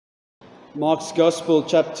Mark's Gospel,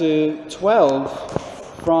 chapter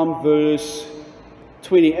 12, from verse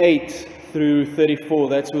 28 through 34.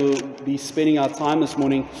 That's where we'll be spending our time this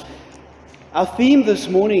morning. Our theme this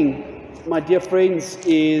morning, my dear friends,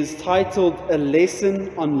 is titled A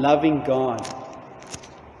Lesson on Loving God.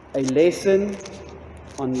 A Lesson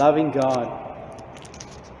on Loving God.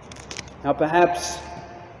 Now perhaps,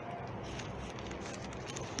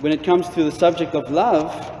 when it comes to the subject of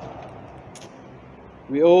love,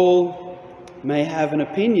 we all may have an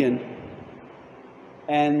opinion,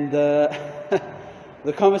 and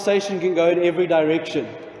the conversation can go in every direction.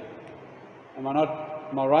 Am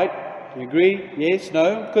I right? Do you agree? Yes?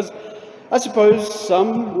 No? Because I suppose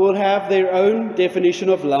some will have their own definition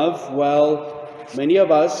of love, while many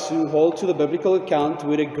of us who hold to the biblical account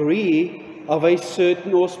would agree of a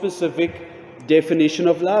certain or specific definition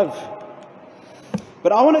of love.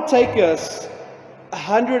 But I want to take us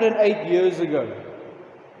 108 years ago.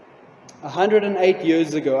 108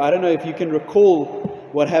 years ago. I don't know if you can recall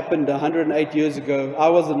what happened 108 years ago. I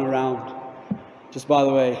wasn't around, just by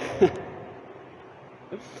the way.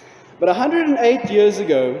 But 108 years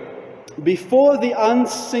ago, before the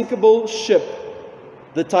unsinkable ship,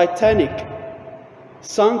 the Titanic,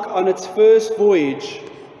 sunk on its first voyage,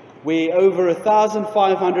 where over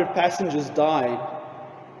 1,500 passengers died,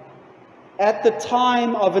 at the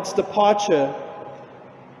time of its departure,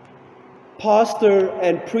 pastor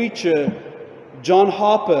and preacher John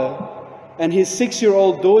Harper and his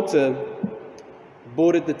 6-year-old daughter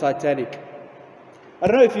boarded the Titanic. I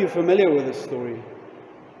don't know if you're familiar with this story.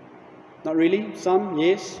 Not really? Some?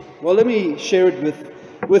 Yes? Well, let me share it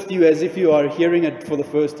with you as if you are hearing it for the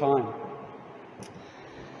first time.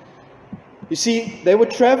 You see, they were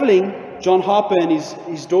traveling, John Harper and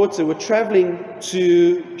his daughter were traveling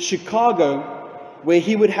to Chicago, where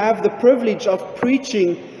he would have the privilege of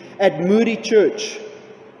preaching at Moody Church.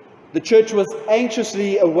 The church was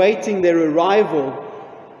anxiously awaiting their arrival,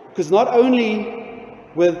 because not only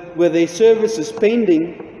were their services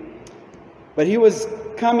pending, but he was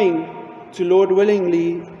coming to, Lord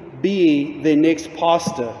willingly, be their next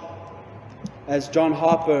pastor, as John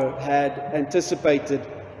Harper had anticipated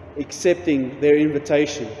accepting their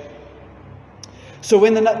invitation. So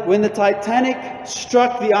when the Titanic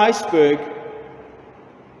struck the iceberg,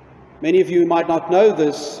 many of you might not know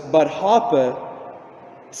this, but Harper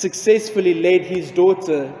successfully led his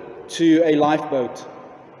daughter to a lifeboat.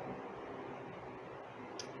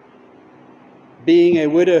 Being a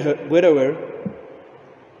widower,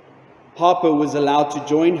 Harper was allowed to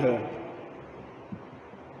join her,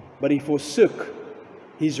 but he forsook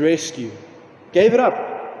his rescue, gave it up,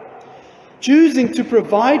 choosing to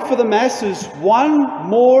provide for the masses one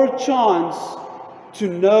more chance to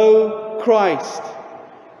know Christ.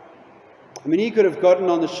 I mean, he could have gotten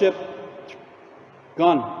on the ship,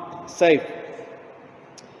 gone, safe.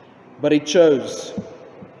 But he chose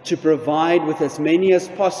to provide with as many as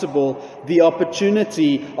possible the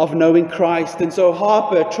opportunity of knowing Christ. And so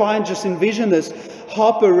Harper, try and just envision this,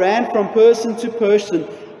 Harper ran from person to person,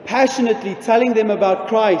 passionately telling them about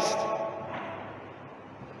Christ.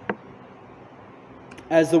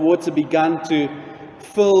 As the water began to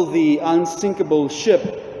fill the unsinkable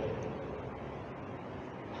ship,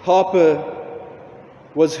 Harper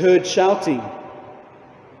was heard shouting,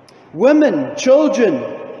 "Women, children,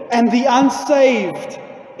 and the unsaved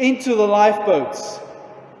into the lifeboats."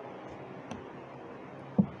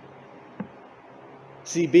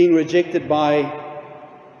 See, being rejected by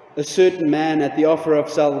a certain man at the offer of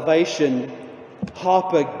salvation,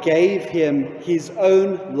 Harper gave him his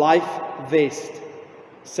own life vest,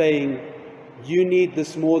 saying, "You need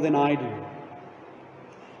this more than I do."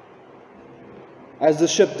 As the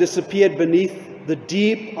ship disappeared beneath the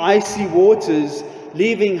deep, icy waters,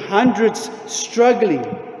 leaving hundreds struggling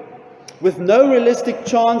with no realistic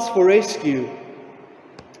chance for rescue,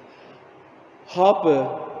 Harper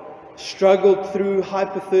struggled through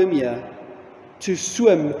hypothermia to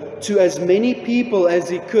swim to as many people as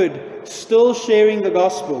he could, still sharing the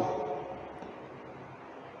gospel.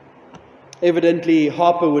 Evidently,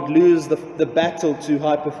 Harper would lose the battle to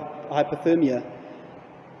hypothermia,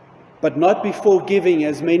 but not before giving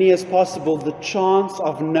as many as possible the chance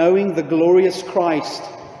of knowing the glorious Christ.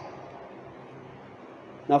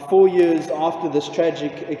 Now, 4 years after this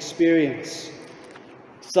tragic experience,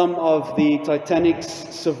 some of the Titanic's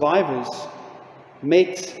survivors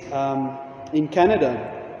met in Canada.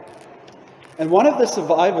 And one of the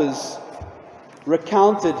survivors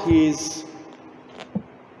recounted his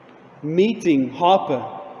meeting Harper.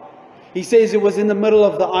 He says it was in the middle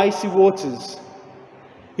of the icy waters.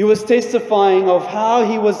 He was testifying of how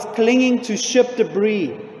he was clinging to ship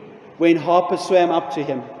debris when Harper swam up to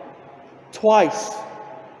him. twice,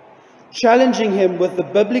 challenging him with the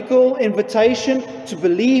biblical invitation to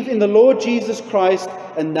believe in the Lord Jesus Christ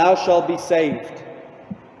and thou shalt be saved.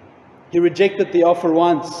 He rejected the offer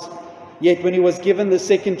once, yet when he was given the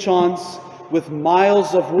second chance with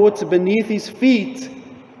miles of water beneath his feet,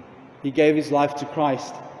 he gave his life to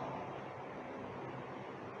Christ.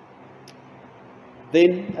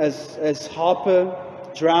 Then, as Harper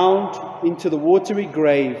drowned into the watery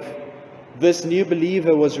grave, this new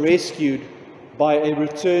believer was rescued by a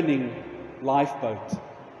returning lifeboat.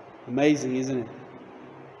 Amazing, isn't it?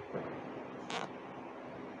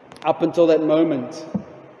 Up until that moment,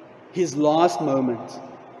 his last moment,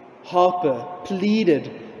 Harper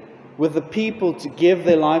pleaded with the people to give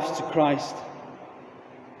their lives to Christ.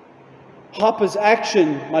 Harper's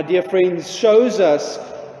action, my dear friends, shows us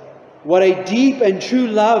what a deep and true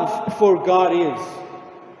love for God is.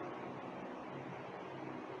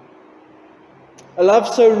 A love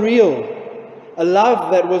so real, a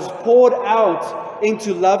love that was poured out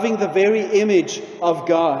into loving the very image of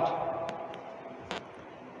God.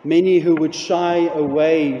 Many who would shy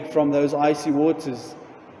away from those icy waters,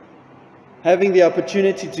 having the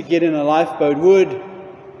opportunity to get in a lifeboat, would.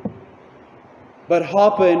 But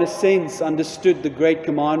Harper, in a sense, understood the great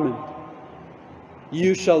commandment.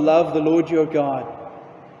 You shall love the Lord your God.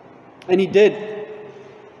 And he did.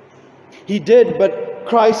 He did, but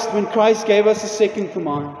when Christ gave us a second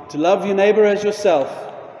command, to love your neighbor as yourself,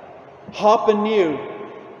 Harper knew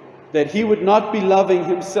that he would not be loving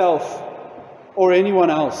himself or anyone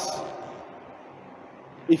else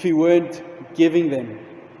if he weren't giving them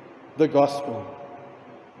the gospel.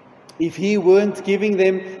 If he weren't giving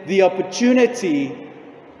them the opportunity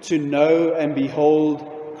to know and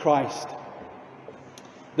behold Christ.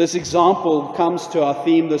 This example comes to our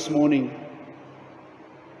theme this morning.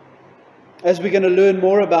 As we're going to learn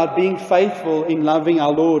more about being faithful in loving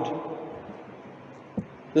our Lord.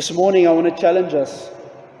 This morning I want to challenge us.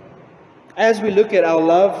 As we look at our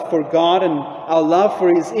love for God and our love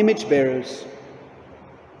for His image bearers,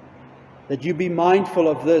 that you be mindful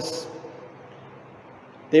of this.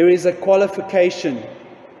 There is a qualification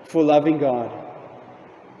for loving God.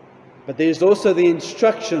 But there is also the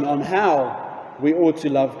instruction on how we ought to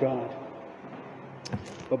love God.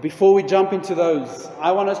 But before we jump into those,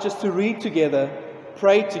 I want us just to read together,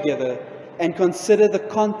 pray together, and consider the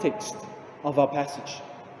context of our passage.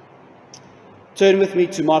 Turn with me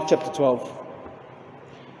to Mark chapter 12,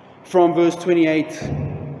 from verse 28.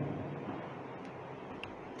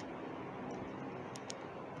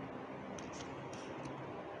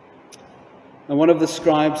 And one of the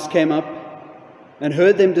scribes came up and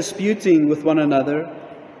heard them disputing with one another,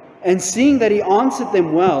 and seeing that he answered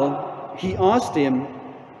them well, he asked him,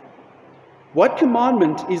 "What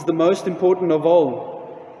commandment is the most important of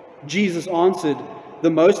all?" Jesus answered, "The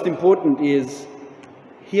most important is,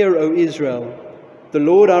 Hear, O Israel, the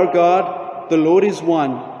Lord our God, the Lord is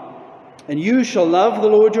one. And you shall love the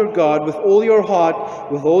Lord your God with all your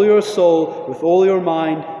heart, with all your soul, with all your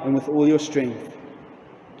mind, and with all your strength.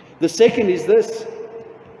 The second is this,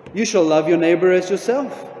 you shall love your neighbor as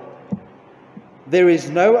yourself. There is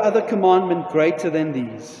no other commandment greater than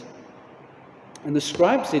these." And the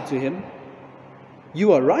scribe said to him,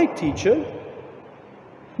 "You are right, teacher.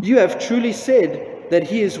 You have truly said that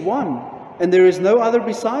He is one, and there is no other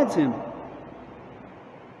besides Him.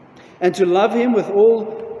 And to love Him with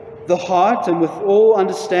all the heart and with all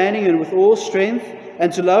understanding and with all strength,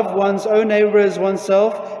 and to love one's own neighbor as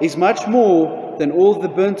oneself is much more than all the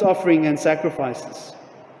burnt offering and sacrifices."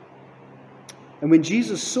 And when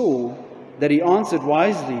Jesus saw that he answered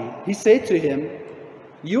wisely, he said to him,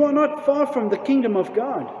 "You are not far from the kingdom of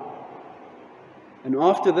God." And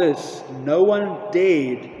after this, no one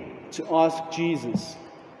dared to ask Jesus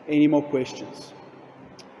any more questions.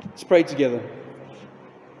 Let's pray together.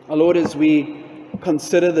 Our Lord, as we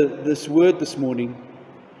consider this word this morning,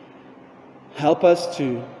 help us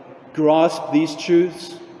to grasp these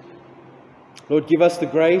truths. Lord, give us the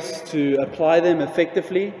grace to apply them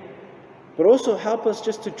effectively, but also help us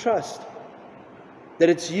just to trust that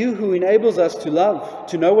it's You who enables us to love,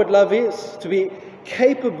 to know what love is, to be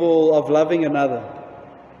capable of loving another.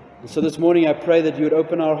 And so this morning I pray that You would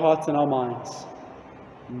open our hearts and our minds.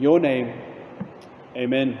 In Your name,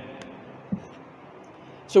 amen.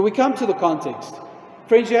 So we come to the context.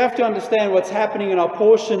 Friends, you have to understand what's happening in our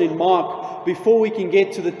portion in Mark before we can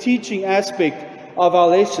get to the teaching aspect of our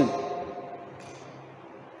lesson.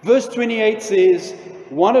 Verse 28 says,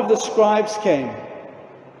 one of the scribes came.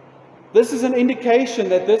 This is an indication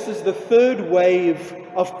that this is the third wave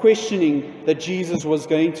of questioning that Jesus was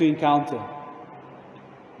going to encounter.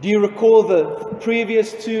 Do you recall the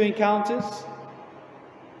previous two encounters?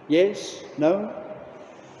 Yes? No?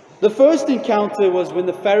 The first encounter was when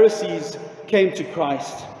the Pharisees came to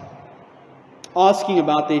Christ, asking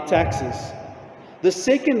about their taxes. The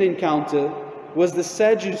second encounter was the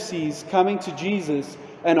Sadducees coming to Jesus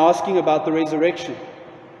and asking about the resurrection.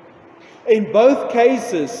 In both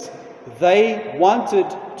cases, they wanted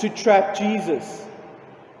to trap Jesus.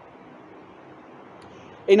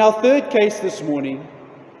 In our third case this morning,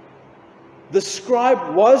 the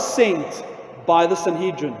scribe was sent by the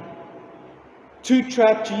Sanhedrin to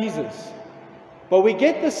trap Jesus. But we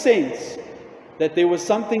get the sense that there was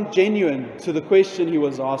something genuine to the question he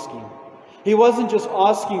was asking. He wasn't just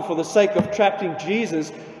asking for the sake of trapping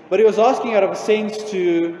Jesus, but he was asking out of a sense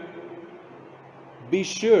to be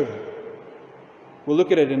sure. We'll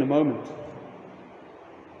look at it in a moment.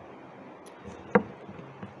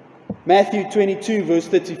 Matthew 22 verse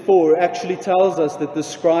 34 actually tells us that the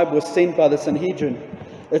scribe was sent by the Sanhedrin.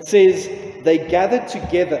 It says, they gathered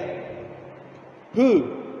together.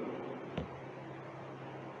 Who?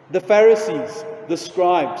 The Pharisees, the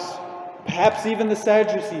scribes, perhaps even the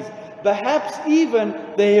Sadducees, perhaps even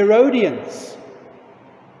the Herodians,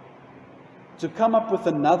 to come up with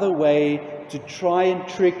another way to try and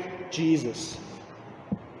trick Jesus.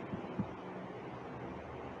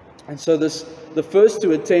 And so the first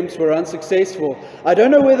two attempts were unsuccessful. I don't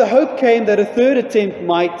know where the hope came that a third attempt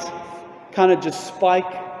might kind of just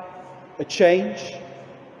spike a change.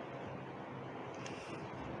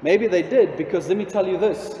 Maybe they did, because let me tell you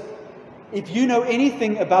this. If you know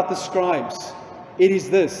anything about the scribes, it is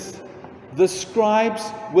this. The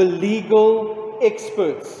scribes were legal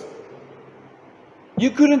experts.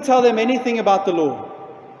 You couldn't tell them anything about the law.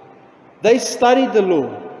 They studied the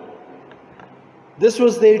law. This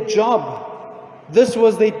was their job. This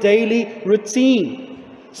was their daily routine.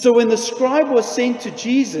 So when the scribe was sent to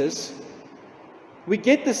Jesus, we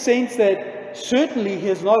get the sense that certainly he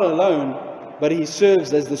is not alone, but he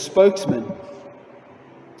serves as the spokesman.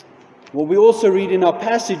 What we also read in our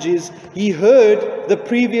passage is he heard the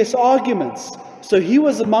previous arguments. So he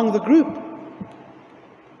was among the group.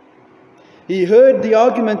 He heard the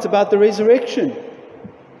argument about the resurrection.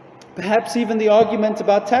 Perhaps even the argument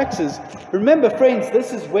about taxes. Remember, friends,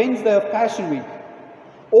 this is Wednesday of Passion Week.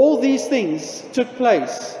 All these things took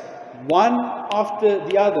place, one after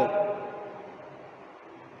the other.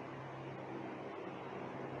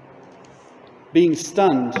 Being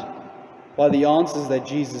stunned by the answers that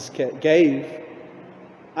Jesus gave,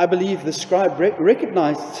 I believe the scribe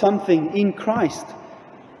recognized something in Christ.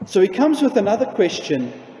 So he comes with another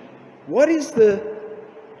question. What is the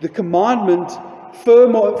commandment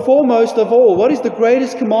foremost of all? What is the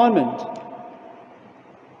greatest commandment?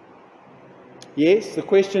 Yes, the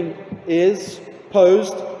question is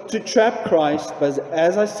posed to trap Christ, but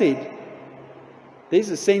as I said, there's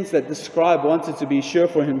a sense that the scribe wanted to be sure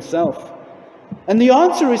for himself. And the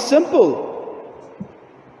answer is simple.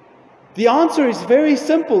 The answer is very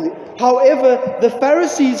simple. However, the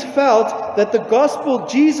Pharisees felt that the gospel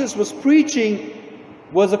Jesus was preaching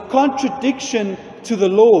was a contradiction to the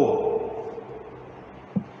law.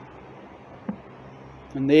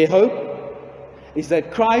 And their hope is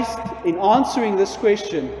that Christ, in answering this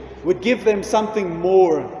question, would give them something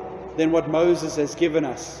more than what Moses has given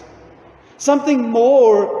us. Something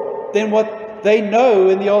more than what they know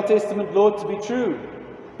in the Old Testament law to be true.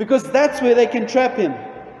 Because that's where they can trap him.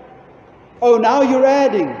 Oh, now you're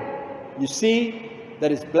adding. You see,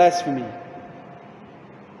 that is blasphemy.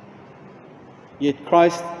 Yet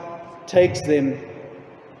Christ takes them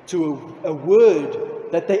to a word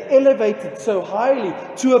that they elevated so highly,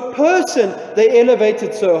 to a person they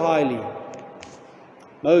elevated so highly.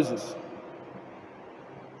 Moses.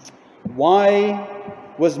 Why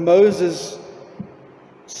was Moses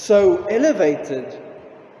so elevated?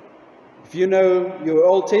 If you know your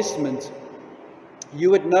Old Testament, you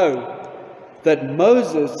would know that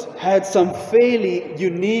Moses had some fairly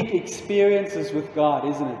unique experiences with God,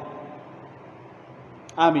 isn't it?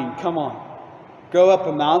 I mean, come on. Go up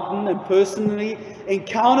a mountain and personally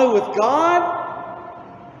encounter with God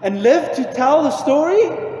and live to tell the story?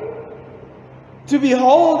 To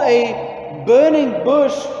behold a burning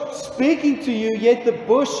bush speaking to you, yet the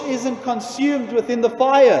bush isn't consumed within the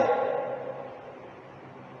fire.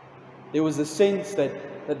 There was a sense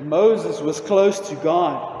that Moses was close to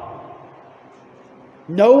God.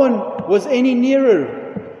 No one was any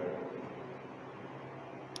nearer.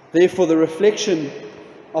 Therefore, the reflection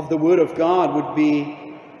of the Word of God would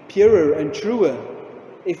be purer and truer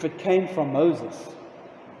if it came from Moses.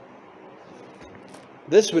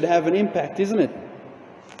 This would have an impact, isn't it?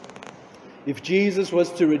 If Jesus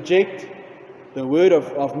was to reject the word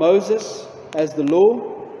of Moses as the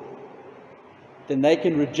law, then they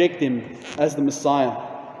can reject him as the Messiah.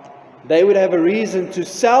 They would have a reason to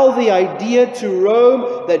sell the idea to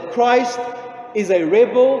Rome that Christ is a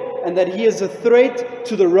rebel and that he is a threat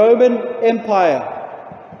to the Roman Empire,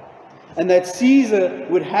 and that Caesar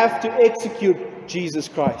would have to execute Jesus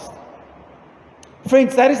Christ.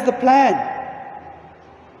 Friends, that is the plan.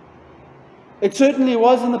 It certainly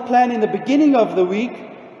wasn't the plan in the beginning of the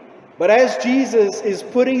week, but as Jesus is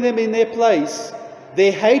putting them in their place,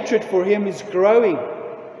 their hatred for him is growing.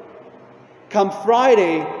 Come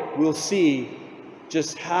Friday, we'll see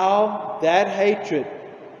just how that hatred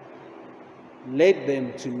led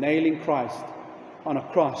them to nailing Christ on a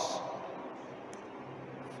cross.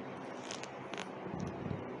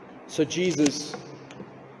 So Jesus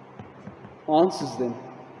answers them.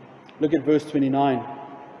 Look at verse 29.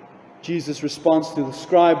 Jesus responds to the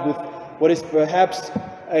scribe with what is perhaps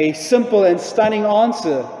a simple and stunning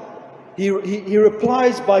answer. He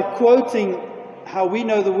replies by quoting how we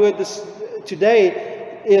know the word this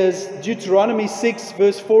today is Deuteronomy 6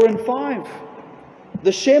 verse 4 and 5.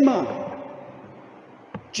 The Shema.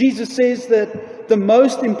 Jesus says that the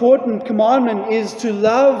most important commandment is to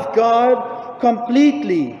love God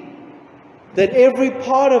completely. That every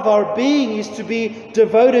part of our being is to be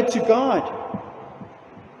devoted to God.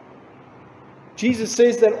 Jesus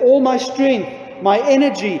says that all my strength, my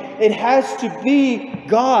energy, it has to be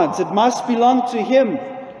God's. It must belong to Him.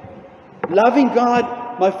 Loving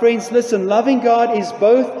God, my friends, listen, loving God is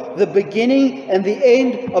both the beginning and the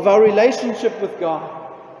end of our relationship with God.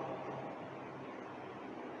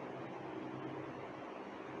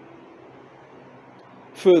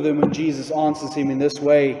 Further, when Jesus answers him in this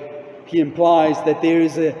way, he implies that there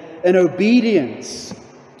is an obedience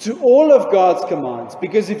to all of God's commands.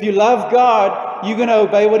 Because if you love God, you're going to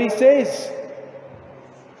obey what He says.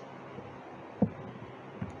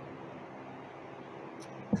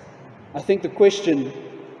 I think the question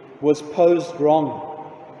was posed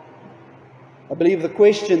wrong. I believe the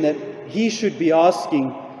question that he should be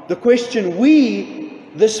asking, the question we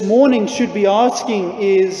this morning should be asking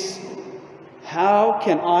is, how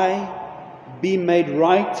can I be made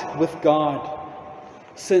right with God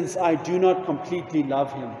since I do not completely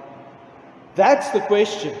love Him? That's the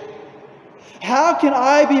question. How can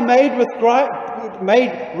I be made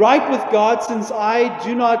right with God since I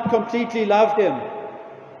do not completely love Him?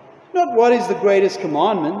 Not what is the greatest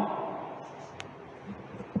commandment.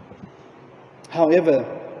 However,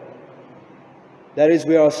 that is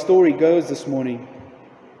where our story goes this morning.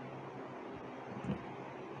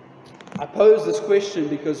 I pose this question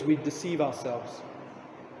because we deceive ourselves.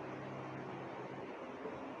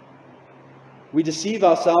 We deceive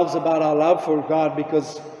ourselves about our love for God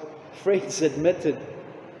because, friends, admitted,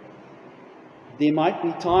 there might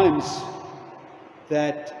be times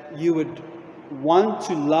that you would want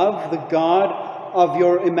to love the God of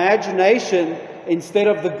your imagination instead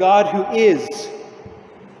of the God who is.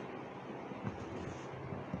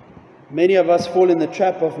 Many of us fall in the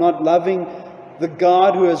trap of not loving the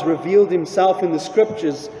God who has revealed Himself in the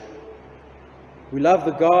Scriptures. We love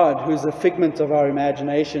the God who is a figment of our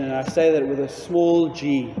imagination, and I say that with a small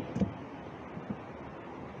g.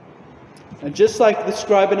 And just like the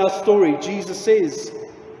scribe in our story, Jesus says,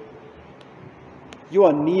 you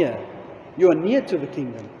are near. You are near to the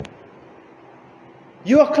kingdom.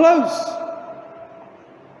 You are close,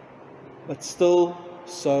 but still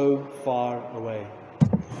so far away.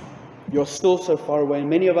 You're still so far away. And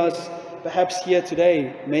many of us, perhaps here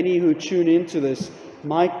today, many who tune into this,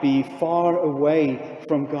 might be far away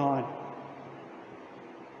from God.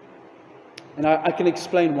 And I can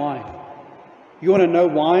explain why. You want to know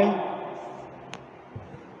why?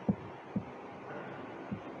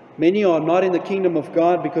 Many are not in the kingdom of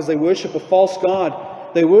God because they worship a false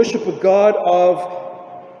God. They worship a God of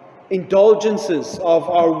indulgences, of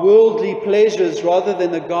our worldly pleasures, rather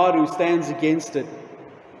than the God who stands against it.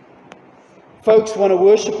 Folks want to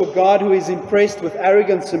worship a God who is impressed with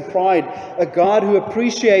arrogance and pride, a God who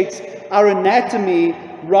appreciates our anatomy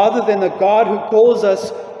rather than a God who calls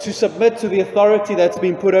us to submit to the authority that's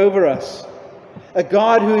been put over us. A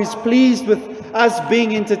God who is pleased with us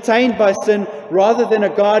being entertained by sin rather than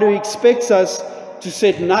a God who expects us to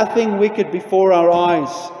set nothing wicked before our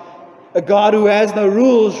eyes. A God who has no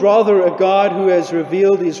rules, rather a God who has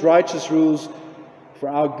revealed His righteous rules for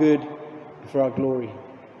our good, for our glory.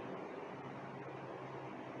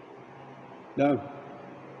 No.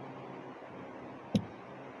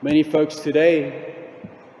 Many folks today,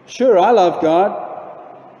 sure, I love God.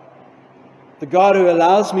 The God who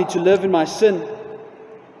allows me to live in my sin.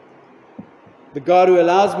 The God who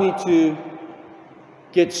allows me to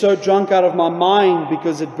get so drunk out of my mind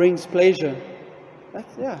because it brings pleasure.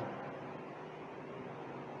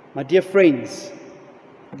 My dear friends,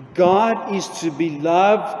 God is to be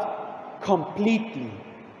loved completely,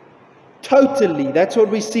 totally. That's what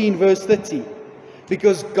we see in verse 30.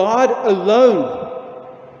 Because God alone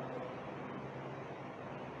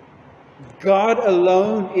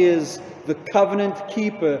is the covenant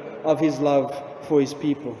keeper of His love for His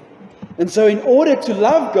people. And so in order to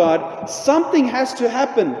love God, something has to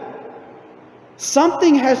happen.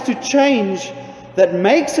 Something has to change that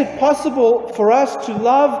makes it possible for us to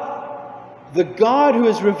love the God who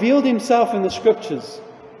has revealed Himself in the Scriptures.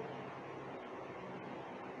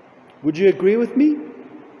 Would you agree with me?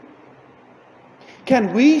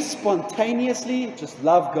 Can we spontaneously just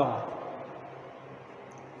love God?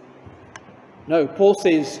 No, Paul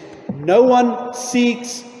says, no one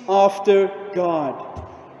seeks after God.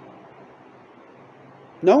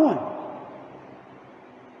 No one.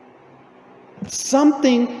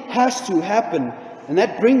 Something has to happen. And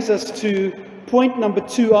that brings us to point number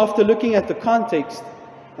 2 after looking at the context.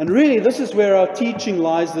 And really, this is where our teaching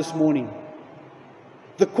lies this morning.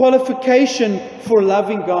 The qualification for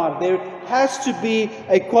loving God. There has to be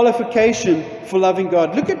a qualification for loving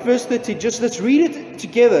God. Look at verse 30. Just let's read it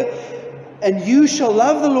together. And you shall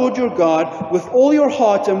love the Lord your God with all your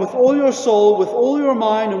heart and with all your soul, with all your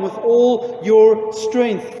mind and with all your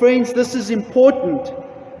strength. Friends, this is important.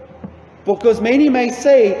 Because many may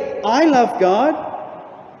say, I love God.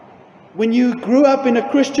 When you grew up in a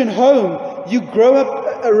Christian home, you grow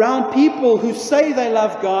up around people who say they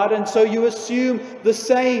love God, and so you assume the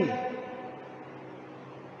same.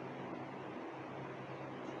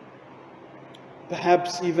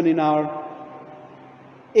 Perhaps even in our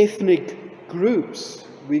ethnic groups,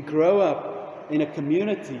 we grow up in a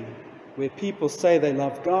community where people say they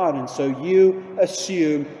love God, and so you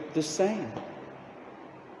assume the same.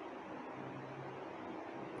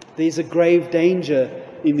 There's a grave danger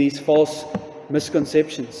in these false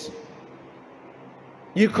misconceptions.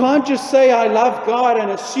 You can't just say, I love God,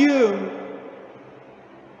 and assume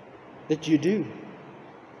that you do.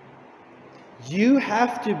 You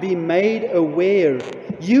have to be made aware.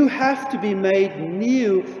 You have to be made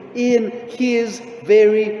new in His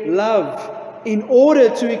very love in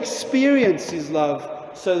order to experience His love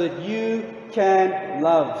so that you can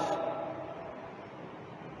love.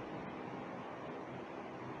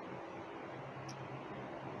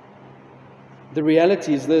 The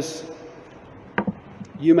reality is this: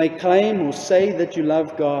 you may claim or say that you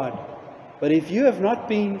love God, but if you have not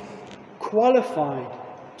been qualified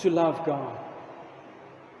to love God,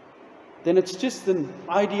 then it's just an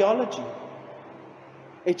ideology.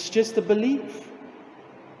 It's just a belief.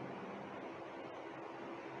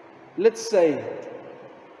 Let's say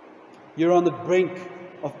you're on the brink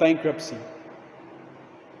of bankruptcy,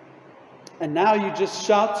 and now you just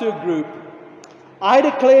shout to a group, I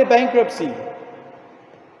declare bankruptcy.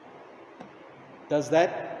 Does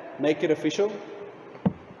that make it official?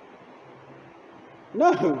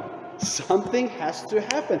 No. Something has to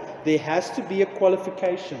happen. There has to be a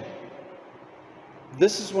qualification.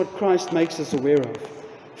 This is what Christ makes us aware of.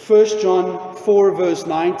 1 John 4 verse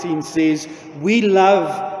 19 says, we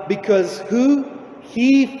love because who?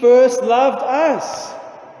 He first loved us.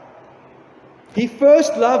 He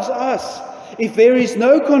first loves us. If there is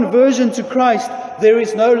no conversion to Christ, there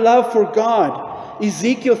is no love for God.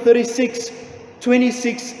 Ezekiel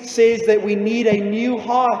 36:26 says that we need a new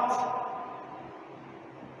heart.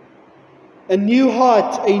 A new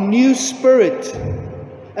heart, a new spirit.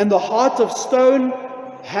 And the heart of stone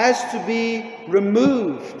has to be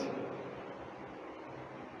removed.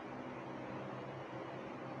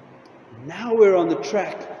 Now we're on the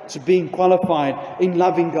track to being qualified in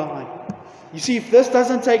loving God. You see, if this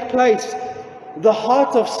doesn't take place, the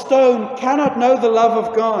heart of stone cannot know the love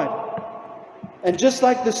of God. And just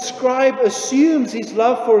like the scribe assumes his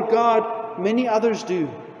love for God, many others do.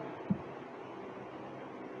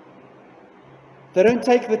 They don't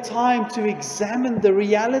take the time to examine the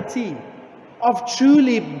reality of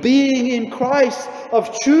truly being in Christ,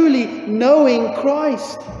 of truly knowing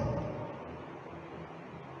Christ.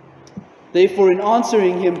 Therefore, in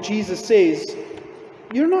answering him, Jesus says,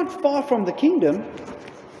 you're not far from the kingdom.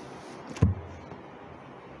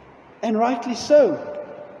 And rightly so.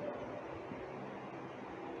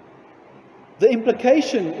 The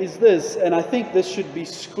implication is this, and I think this should be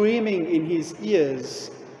screaming in his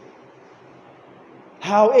ears.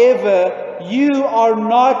 However, you are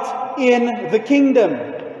not in the kingdom.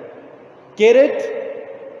 Get it?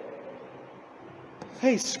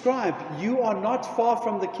 Hey, scribe, you are not far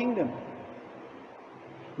from the kingdom.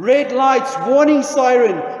 Red lights, warning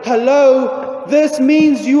siren. Hello, this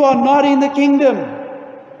means you are not in the kingdom.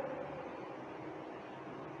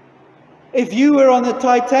 If you were on the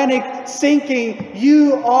Titanic sinking,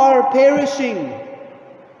 you are perishing.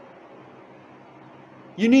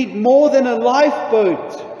 You need more than a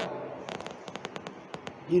lifeboat.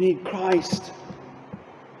 You need Christ.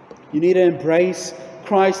 You need to embrace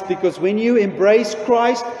Christ, because when you embrace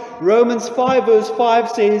Christ, Romans 5 verse 5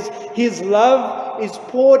 says, His love is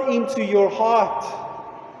poured into your heart.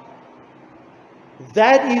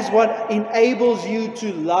 That is what enables you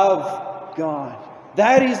to love God.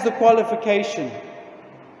 That is the qualification.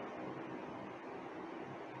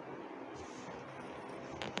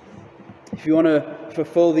 If you want to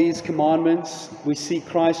fulfill these commandments, we see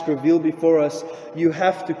Christ revealed before us, you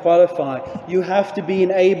have to qualify. You have to be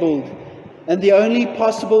enabled. And the only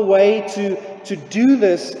possible way to do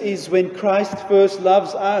this is when Christ first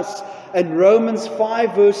loves us. And Romans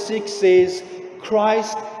 5 verse 6 says,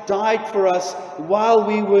 Christ died for us while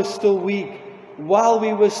we were still weak, while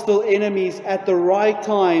we were still enemies. At the right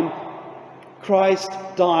time, Christ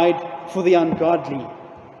died for the ungodly.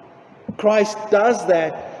 Christ does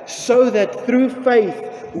that so that through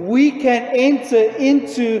faith we can enter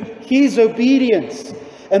into His obedience.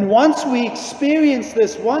 And once we experience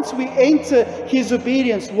this, once we enter His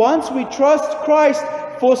obedience, once we trust Christ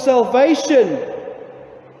for salvation,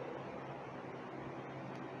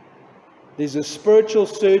 there's a spiritual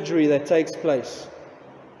surgery that takes place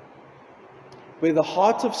where the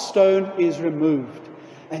heart of stone is removed,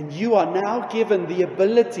 and you are now given the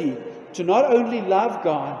ability to not only love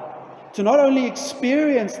God, to not only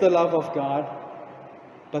experience the love of God,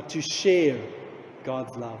 but to share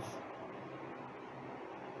God's love.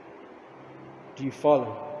 Do you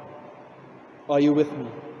follow? Are you with me?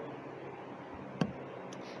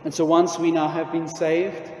 And so once we now have been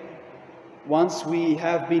saved, once we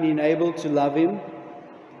have been enabled to love Him,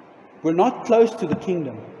 we're not close to the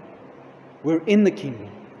kingdom. We're in the kingdom.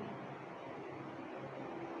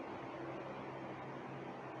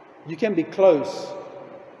 You can be close,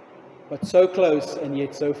 but so close and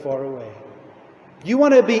yet so far away. You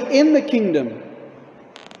want to be in the kingdom.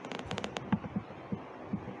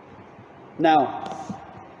 Now,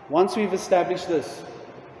 once we've established this,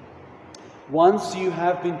 once you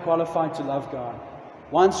have been qualified to love God,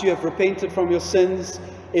 once you have repented from your sins,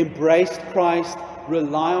 embraced Christ,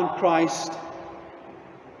 rely on Christ,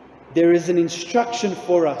 there is an instruction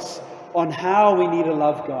for us on how we need to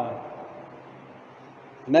love God.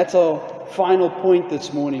 And that's our final point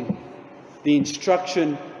this morning, the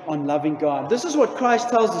instruction on loving God. This is what Christ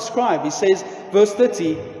tells the scribe. He says, verse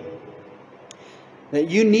 30, that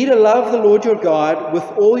you need to love the Lord your God with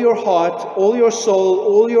all your heart, all your soul,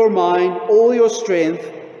 all your mind, all your strength,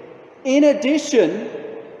 in addition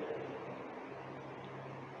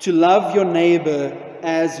to love your neighbor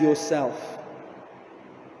as yourself.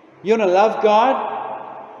 You want to love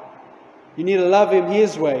God? You need to love Him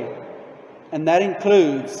His way. And that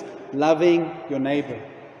includes loving your neighbor.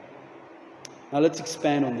 Now let's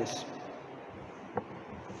expand on this.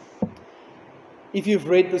 If you've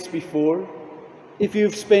read this before, if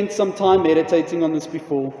you've spent some time meditating on this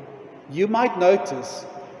before, you might notice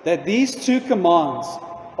that these two commands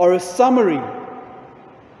are a summary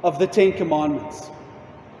of the 10 Commandments.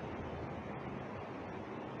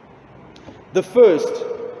 The first,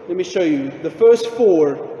 let me show you, the first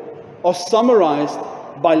 4 are summarized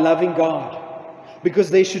by loving God,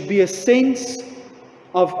 because there should be a sense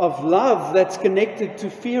of love that's connected to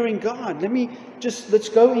fearing God. Let's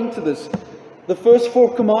go into this. The first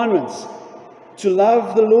 4 commandments. To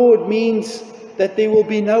love the Lord means that there will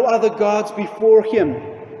be no other gods before Him.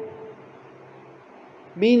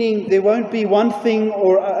 Meaning there won't be one thing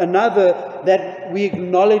or another that we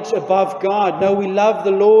acknowledge above God. No, we love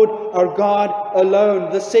the Lord our God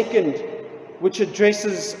alone. The second, which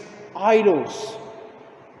addresses idols,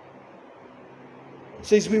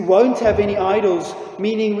 says we won't have any idols,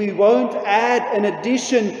 meaning we won't add an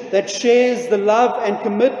addition that shares the love and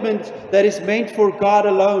commitment that is meant for God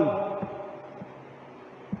alone.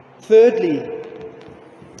 Thirdly,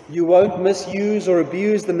 you won't misuse or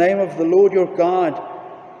abuse the name of the Lord your God.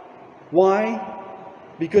 Why?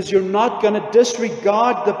 Because you're not going to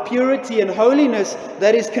disregard the purity and holiness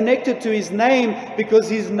that is connected to His name, because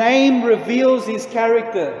His name reveals His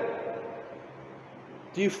character.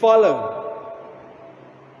 Do you follow?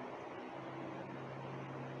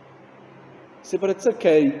 See, but it's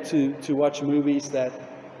okay to watch movies that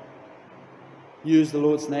use the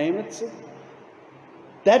Lord's name.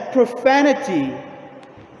 That profanity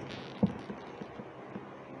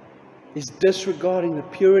is disregarding the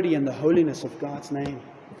purity and the holiness of God's name.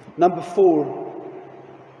 Number 4,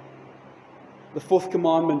 the 4th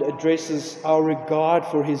commandment addresses our regard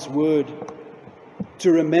for His word.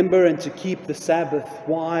 To remember and to keep the Sabbath.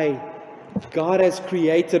 Why? God has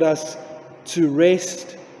created us to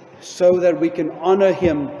rest so that we can honor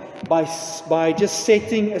Him by just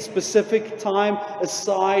setting a specific time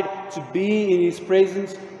aside to be in His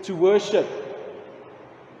presence, to worship.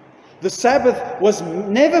 The Sabbath was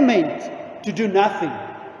never meant to do nothing.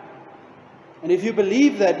 And if you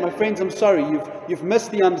believe that, my friends, I'm sorry, you've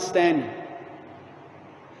missed the understanding.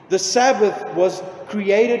 The Sabbath was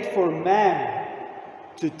created for man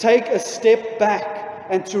to take a step back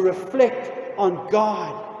and to reflect on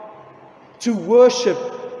God, to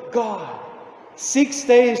worship God. 6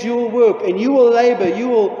 days you will work and you will labor, you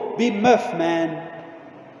will be miffed, man.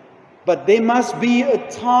 But there must be a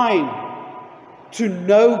time to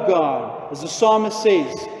know God. As the psalmist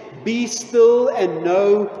says, be still and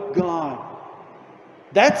know God.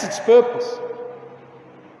 That's its purpose.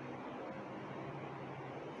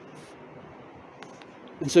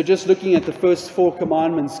 And so just looking at the first 4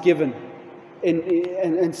 commandments given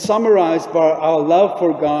and summarized by our love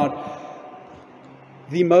for God,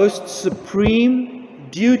 the most supreme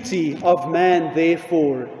duty of man,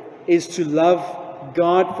 therefore, is to love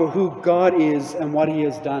God for who God is and what He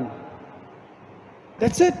has done.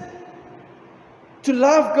 That's it. To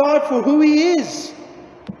love God for who He is.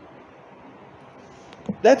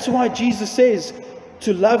 That's why Jesus says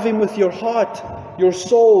to love Him with your heart, your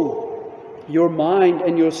soul, your mind,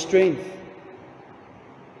 and your strength.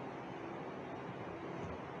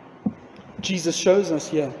 Jesus shows us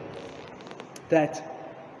here that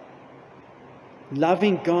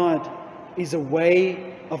loving God is a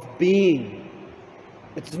way of being.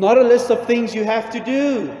 It's not a list of things you have to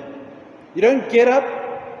do. You don't get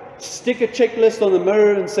up, stick a checklist on the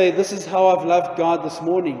mirror and say, this is how I've loved God this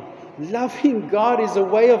morning. Loving God is a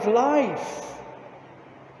way of life.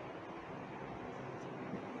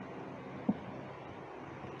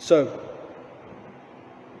 So,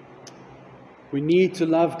 we need to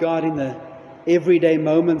love God in the everyday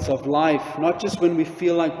moments of life, not just when we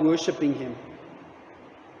feel like worshiping Him.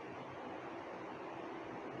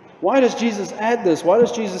 Why does Jesus add this? Why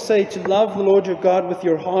does Jesus say to love the Lord your God with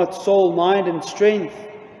your heart, soul, mind, and strength?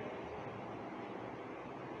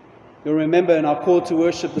 You'll remember in our call to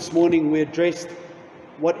worship this morning, we addressed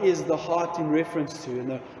what is the heart in reference to.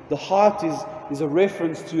 And the heart is a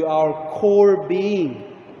reference to our core being.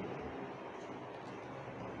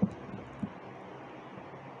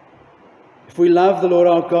 If we love the Lord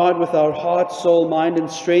our God with our heart, soul, mind,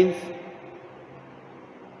 and strength,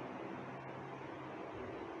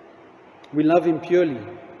 we love Him purely.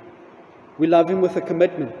 We love Him with a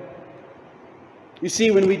commitment. You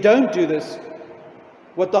see, when we don't do this,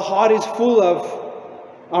 what the heart is full of,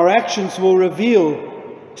 our actions will reveal.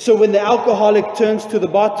 So when the alcoholic turns to the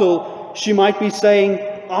bottle, she might be saying,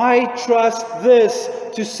 I trust this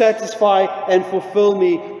to satisfy and fulfill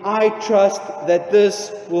me. I trust that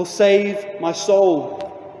this will save my soul.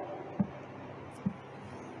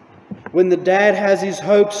 When the dad has his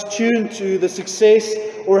hopes tuned to the success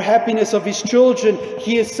or happiness of his children,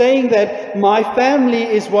 he is saying that my family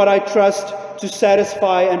is what I trust to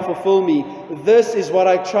satisfy and fulfill me. This is what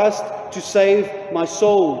I trust to save my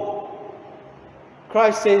soul.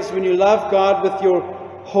 Christ says, when you love God with your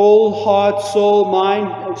whole heart, soul,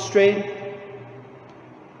 mind, and strength,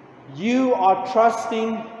 you are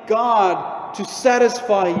trusting God to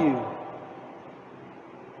satisfy you.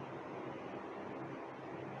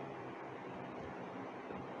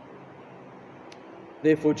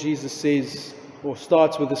 Therefore, Jesus says, or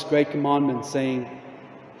starts with this great commandment saying,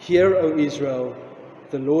 Hear, O Israel,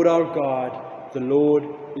 the Lord our God, the Lord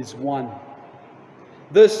is one.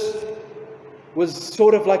 This was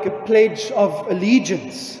sort of like a pledge of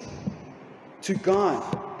allegiance to God.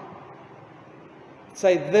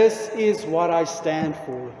 Say, this is what I stand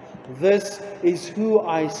for. This is who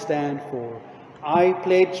I stand for. I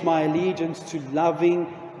pledge my allegiance to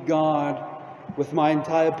loving God with my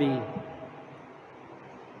entire being.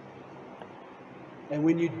 And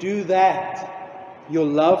when you do that, your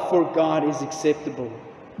love for God is acceptable.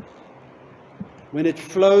 When it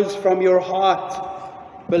flows from your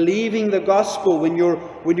heart, believing the gospel, when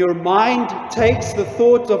your mind takes the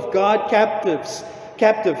thoughts of God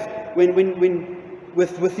captive,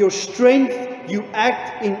 with your strength you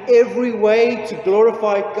act in every way to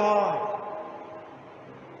glorify God.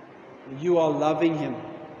 You are loving Him.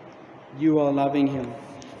 You are loving Him.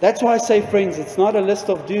 That's why I say, friends, it's not a list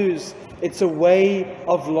of do's. It's a way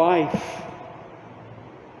of life.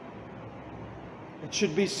 It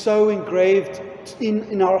should be so engraved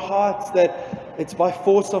in our hearts that it's by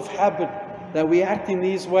force of habit that we act in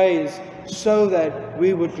these ways so that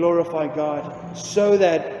we would glorify God, so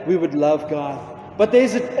that we would love God. But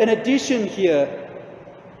there's an addition here.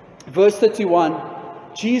 Verse 31,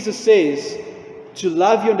 Jesus says to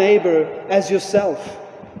love your neighbor as yourself.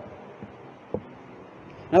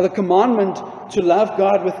 Now, the commandment to love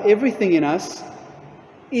God with everything in us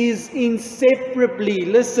is inseparably,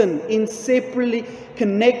 listen, inseparably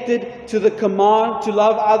connected to the command to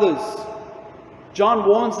love others. John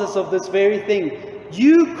warns us of this very thing.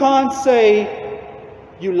 You can't say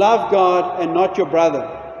you love God and not your brother,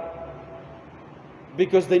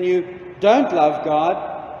 because then you don't love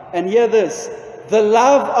God. And hear this, the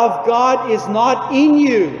love of God is not in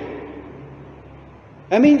you.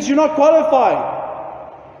 That means you're not qualified,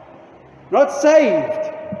 not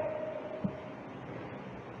saved.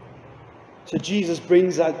 So Jesus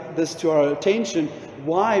brings this to our attention.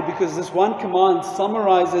 Why? Because this one command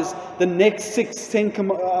summarizes the next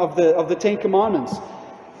of the 10 commandments.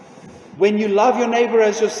 When you love your neighbor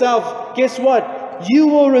as yourself, guess what? You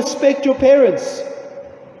will respect your parents.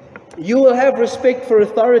 You will have respect for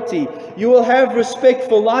authority. You will have respect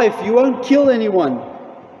for life. You won't kill anyone.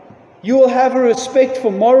 You will have a respect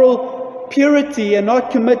for moral purity and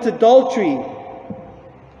not commit adultery.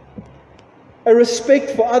 A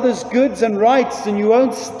respect for others' goods and rights, and you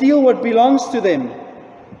won't steal what belongs to them.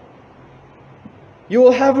 You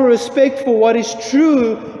will have a respect for what is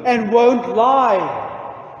true and won't lie.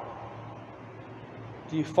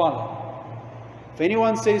 Do you follow? If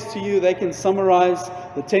anyone says to you they can summarize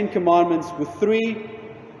the 10 commandments with 3,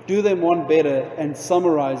 do them one better and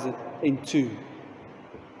summarize it in 2.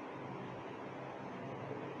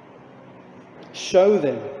 Show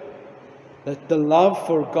them that the love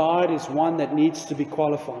for God is one that needs to be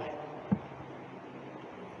qualified.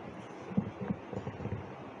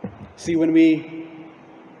 See, when we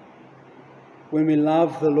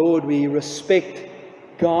love the Lord, we respect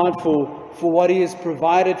God for what He has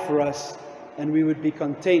provided for us, and we would be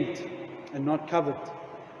content and not covet.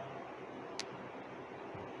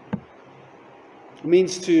 It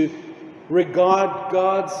means to regard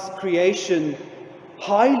God's creation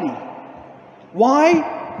highly.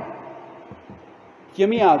 Why? Hear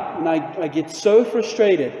me out, and I get so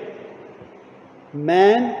frustrated.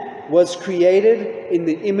 Man was created in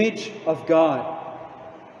the image of God.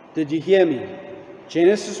 Did you hear me?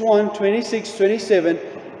 Genesis 1, 26, 27.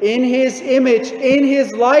 In His image, in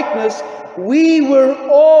His likeness, we were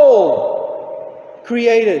all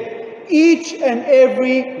created. Each and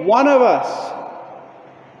every one of us.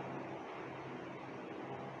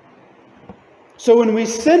 So when we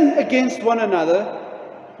sin against one another,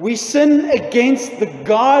 we sin against the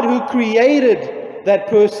God who created that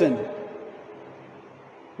person.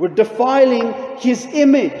 We're defiling His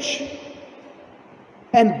image.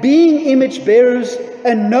 And being image bearers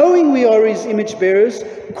and knowing we are His image bearers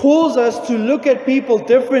calls us to look at people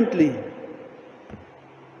differently.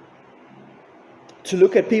 To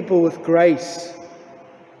look at people with grace.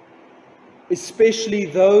 Especially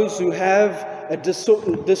those who have a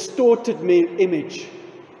distorted image.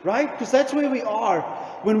 Right? Because that's where we are.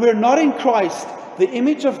 When we're not in Christ, the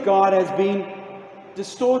image of God has been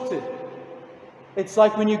distorted. It's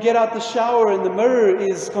like when you get out the shower and the mirror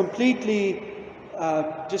is completely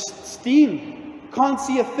just steam. Can't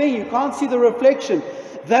see a thing. You can't see the reflection.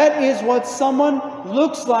 That is what someone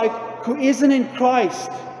looks like who isn't in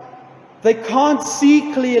Christ. They can't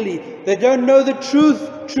see clearly. They don't know the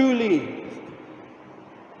truth truly.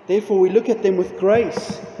 Therefore, we look at them with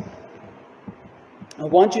grace. I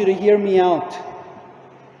want you to hear me out.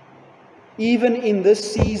 Even in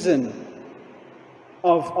this season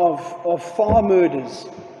of farm murders,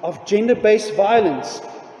 of gender-based violence,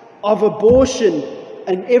 of abortion,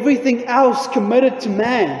 and everything else committed to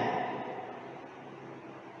man,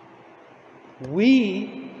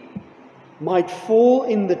 we might fall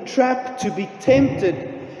in the trap to be tempted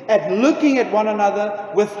at looking at one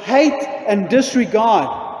another with hate and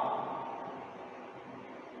disregard.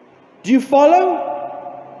 Do you follow?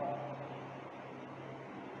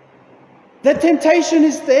 That temptation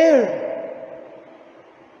is there.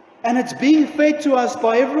 And it's being fed to us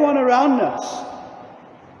by everyone around us.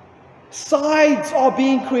 Sides are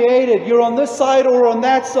being created. You're on this side or on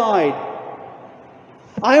that side.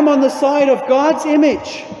 I am on the side of God's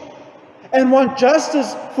image and want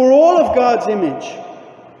justice for all of God's image.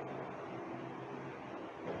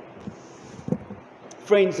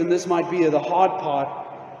 Friends, and this might be the hard part.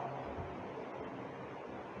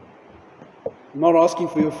 I'm not asking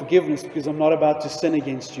for your forgiveness because I'm not about to sin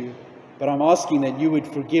against you. But I'm asking that you would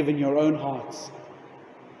forgive in your own hearts.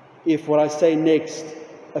 If what I say next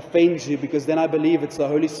offends you, because then I believe it's the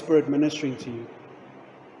Holy Spirit ministering to you.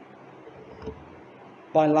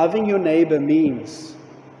 By loving your neighbor means,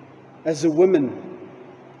 as a woman,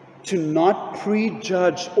 to not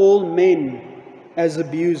prejudge all men as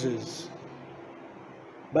abusers.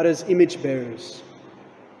 but as image bearers.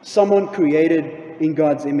 Someone created in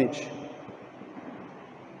God's image.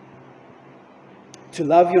 To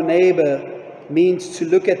love your neighbor means to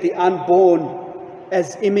look at the unborn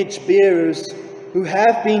as image bearers who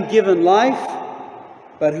have been given life,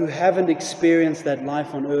 but who haven't experienced that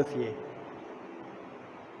life on earth yet.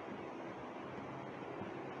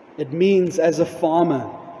 It means, as a farmer,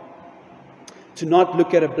 to not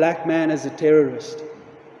look at a black man as a terrorist.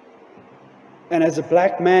 And as a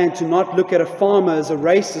black man, to not look at a farmer as a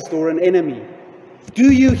racist or an enemy.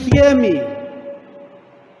 Do you hear me?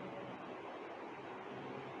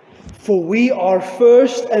 For we are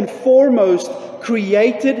first and foremost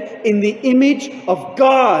created in the image of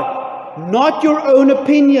God, not your own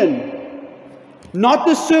opinion, not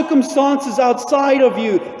the circumstances outside of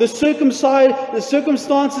you, the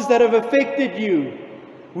circumstances that have affected you.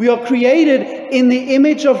 We are created in the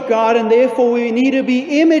image of God, and therefore we need to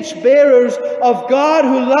be image bearers of God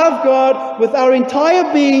who love God with our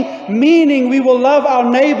entire being, meaning we will love our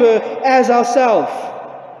neighbor as ourselves.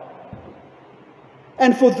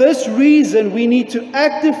 And for this reason, we need to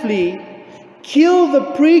actively kill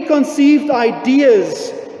the preconceived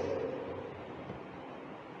ideas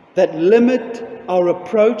that limit our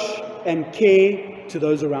approach and care to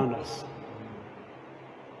those around us.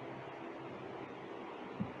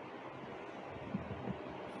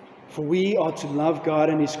 For we are to love God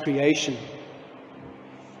and His creation,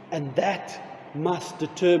 and that must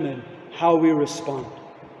determine how we respond.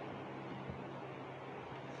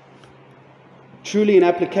 Truly, in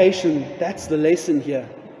application, that's the lesson here.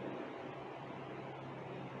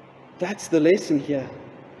 That's the lesson here.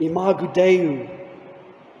 Imago Dei,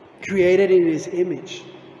 created in His image.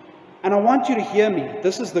 And I want you to hear me.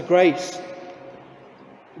 This is the grace.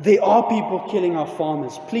 There are people killing our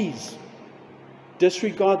farmers. Please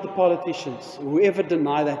disregard the politicians, whoever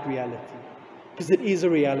deny that reality. Because it is a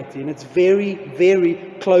reality, and it's very, very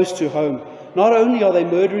close to home. Not only are they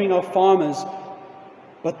murdering our farmers,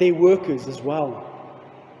 but their workers as well.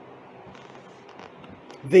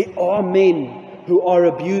 There are men who are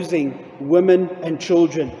abusing women and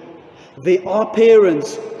children. There are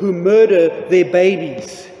parents who murder their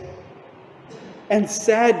babies. And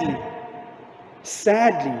sadly,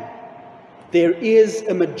 there is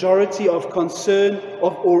a majority of concern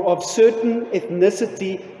of certain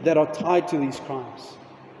ethnicity that are tied to these crimes.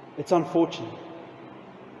 It's unfortunate.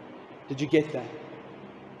 Did you get that?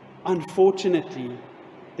 Unfortunately,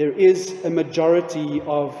 there is a majority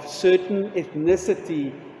of certain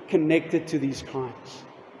ethnicity connected to these crimes.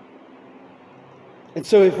 And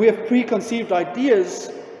so if we have preconceived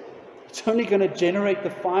ideas, it's only going to generate the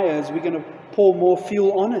fires. We're going to pour more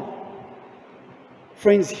fuel on it.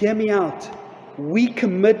 Friends, hear me out. We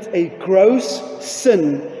commit a gross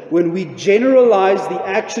sin when we generalize the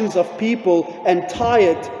actions of people and tie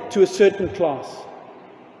it to a certain class.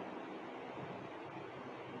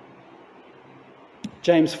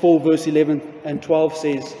 James 4 verse 11 and 12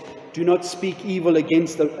 says, "Do not speak evil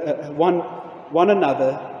against one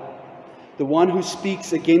another. The one who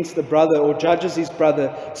speaks against a brother or judges his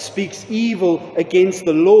brother speaks evil against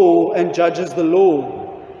the law and judges the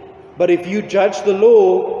law. But if you judge the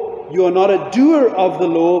law, you are not a doer of the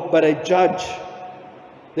law, but a judge.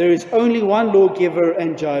 There is only one lawgiver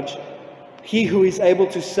and judge, He who is able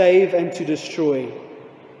to save and to destroy.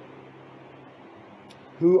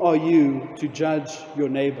 Who are you to judge your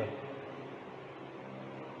neighbor?"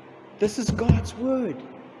 This is God's word.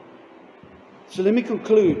 So let me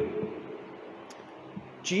conclude.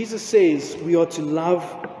 Jesus says we are to love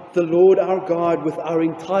the Lord our God with our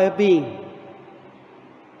entire being.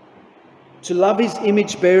 To love His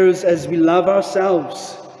image bearers as we love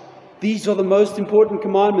ourselves. These are the most important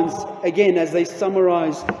commandments, again, as they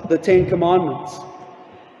summarize the 10 commandments.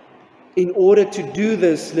 In order to do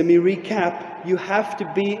this, let me recap, you have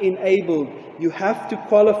to be enabled, you have to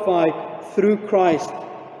qualify through Christ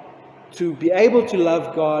to be able to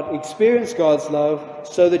love God, experience God's love,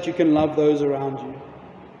 so that you can love those around you.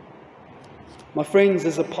 My friends,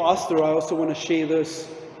 as a pastor, I also want to share this.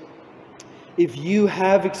 If you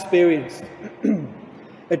have experienced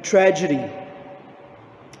a tragedy,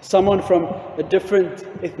 someone from a different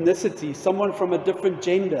ethnicity, someone from a different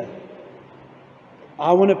gender,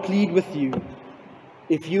 I want to plead with you.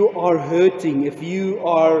 If you are hurting, if you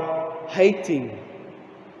are hating,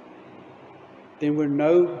 then we're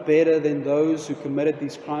no better than those who committed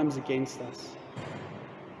these crimes against us.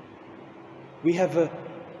 We have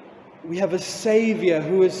a Savior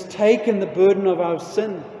who has taken the burden of our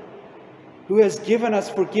sin, who has given us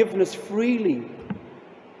forgiveness freely.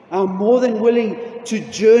 I'm more than willing to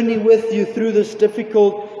journey with you through this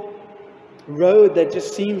difficult road that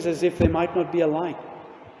just seems as if there might not be a light.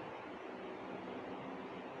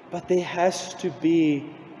 but there has to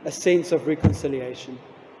be a sense of reconciliation,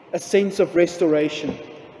 a sense of restoration.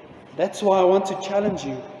 That's why I want to challenge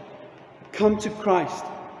you. Come to Christ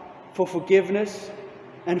for forgiveness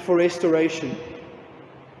and for restoration.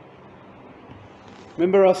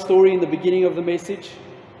 Remember our story in the beginning of the message?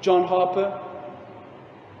 John Harper.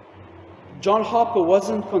 John Harper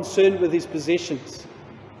wasn't concerned with his possessions.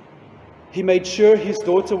 He made sure his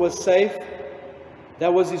daughter was safe.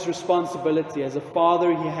 That was his responsibility. As a father,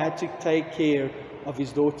 he had to take care of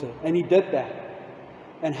his daughter. And he did that.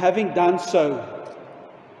 And having done so,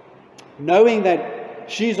 knowing that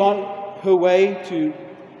she's on her way to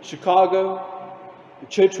Chicago, the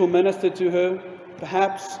church will minister to her,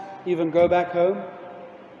 perhaps even go back home,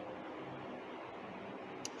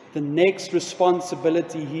 the next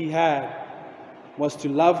responsibility he had was to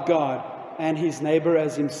love God and his neighbor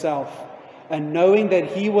as himself. And knowing that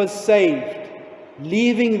he was saved,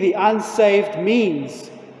 leaving the unsaved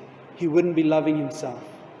means he wouldn't be loving himself.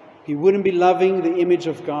 He wouldn't be loving the image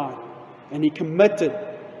of God. And he committed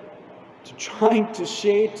to trying to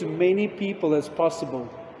share to many people as possible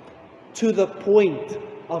to the point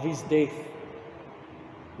of his death.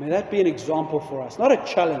 May that be an example for us, not a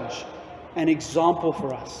challenge, an example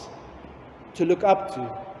for us to look up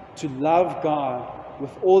to love God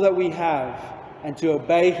with all that we have, and to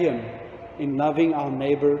obey him in loving our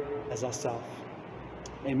neighbor as ourselves.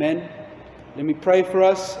 Amen. Let me pray for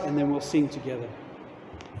us, and then we'll sing together.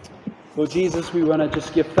 Lord Jesus, we want to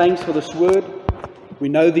just give thanks for this word. We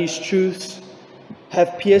know these truths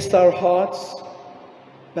have pierced our hearts,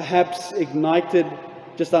 perhaps ignited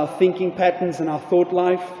just our thinking patterns and our thought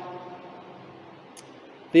life.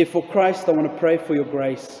 Therefore, Christ, I want to pray for your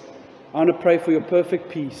grace. I want to pray for your perfect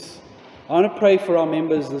peace. I want to pray for our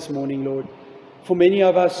members this morning, Lord. For many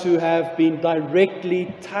of us who have been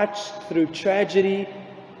directly touched through tragedy,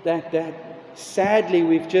 that sadly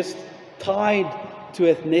we've just tied to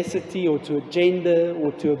ethnicity or to a gender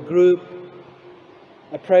or to a group.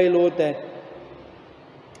 I pray, Lord, that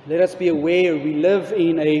let us be aware we live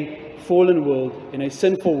in a fallen world, in a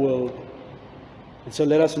sinful world. And so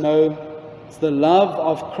let us know it's the love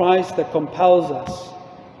of Christ that compels us.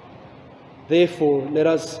 Therefore, let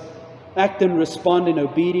us act and respond in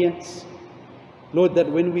obedience. Lord,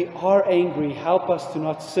 that when we are angry, help us to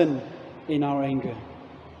not sin in our anger,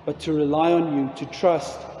 but to rely on you, to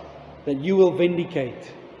trust that you will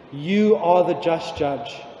vindicate. You are the just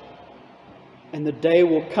judge. And the day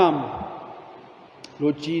will come,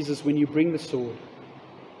 Lord Jesus, when you bring the sword.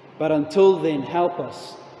 But until then, help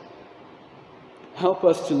us. Help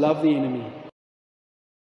us to love the enemy.